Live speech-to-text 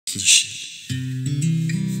Shit.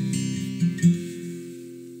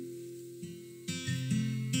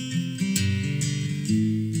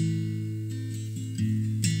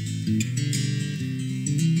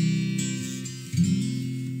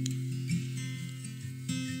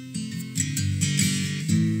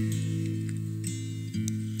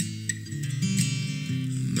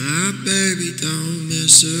 My baby don't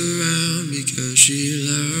mess around because she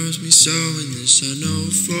loves me so, and this I know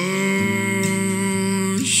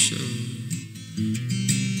for sure.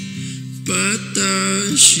 But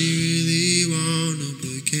does she really wanna,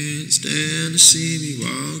 but can't stand to see me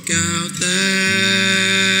walk out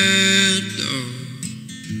that door?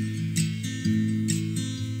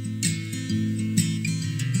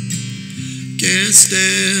 Can't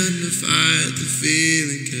stand to fight the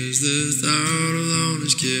feeling, 'cause the thought alone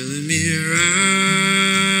is killing me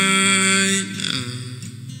right now.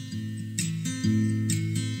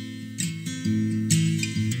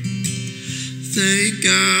 Thank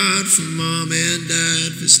God for Mom and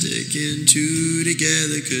Dad for sticking two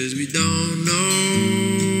together, 'cause we don't know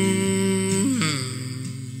how.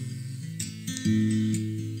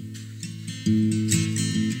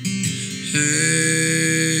 Hey,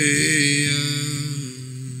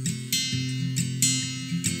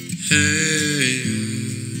 hey,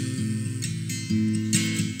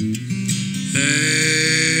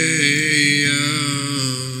 hey,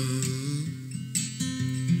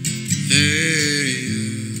 hey.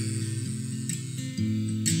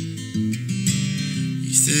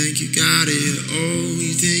 You think you got it, oh,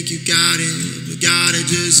 you think you got it, but got it,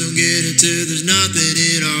 just don't get it till there's nothing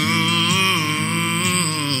at all.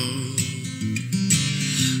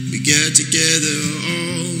 We get together,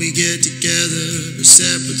 oh, we get together, but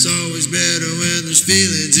separate's always better when there's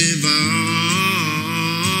feelings involved.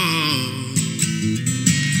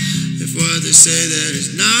 If what they say that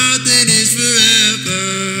is nothing is forever,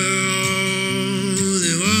 oh,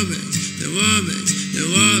 then what makes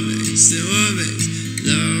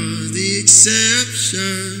love the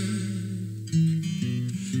exception?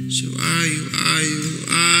 So why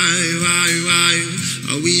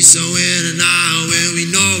are we so in and out when we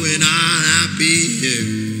know we're not happy here?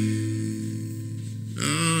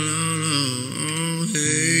 No,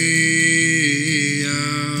 hey,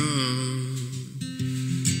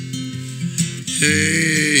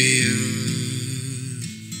 hey,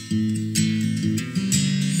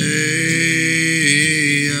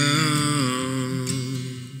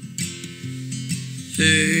 hey,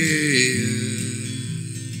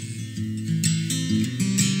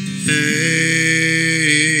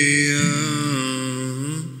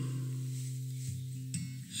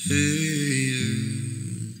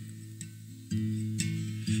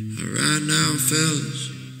 right now, fellas,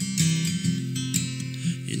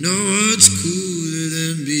 you know what's cooler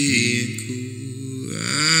than being cool? I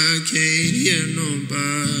can't hear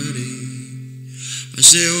nobody. I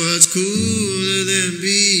say what's cooler than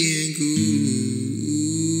being cool?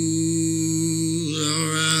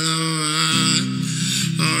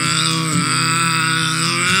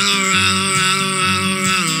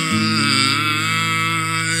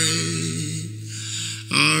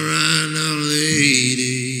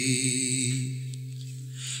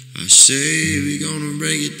 I say we're gonna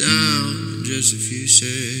break it down in just a few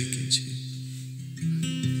seconds.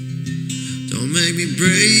 Don't make me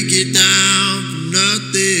break it down for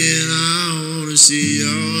nothing. I wanna see you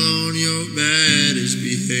all on your baddest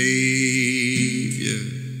behavior.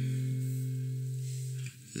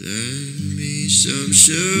 Lend me some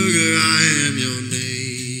sugar, I am your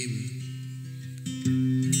neighbor.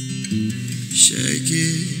 Shake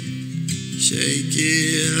it, shake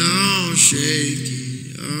it, oh shake it.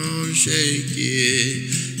 Oh, shake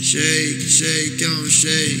it, shake, shake, oh,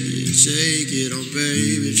 shake it, oh,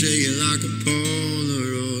 baby, shake it like a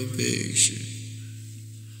Polaroid picture.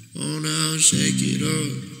 Oh, now shake it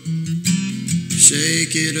up,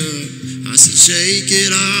 shake it up. I said, shake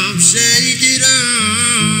it up, shake it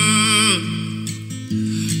up.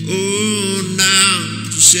 Oh, now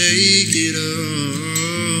shake it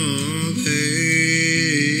up, hey.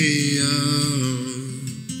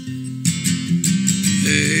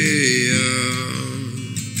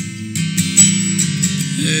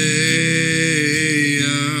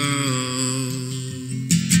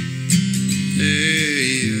 Hey,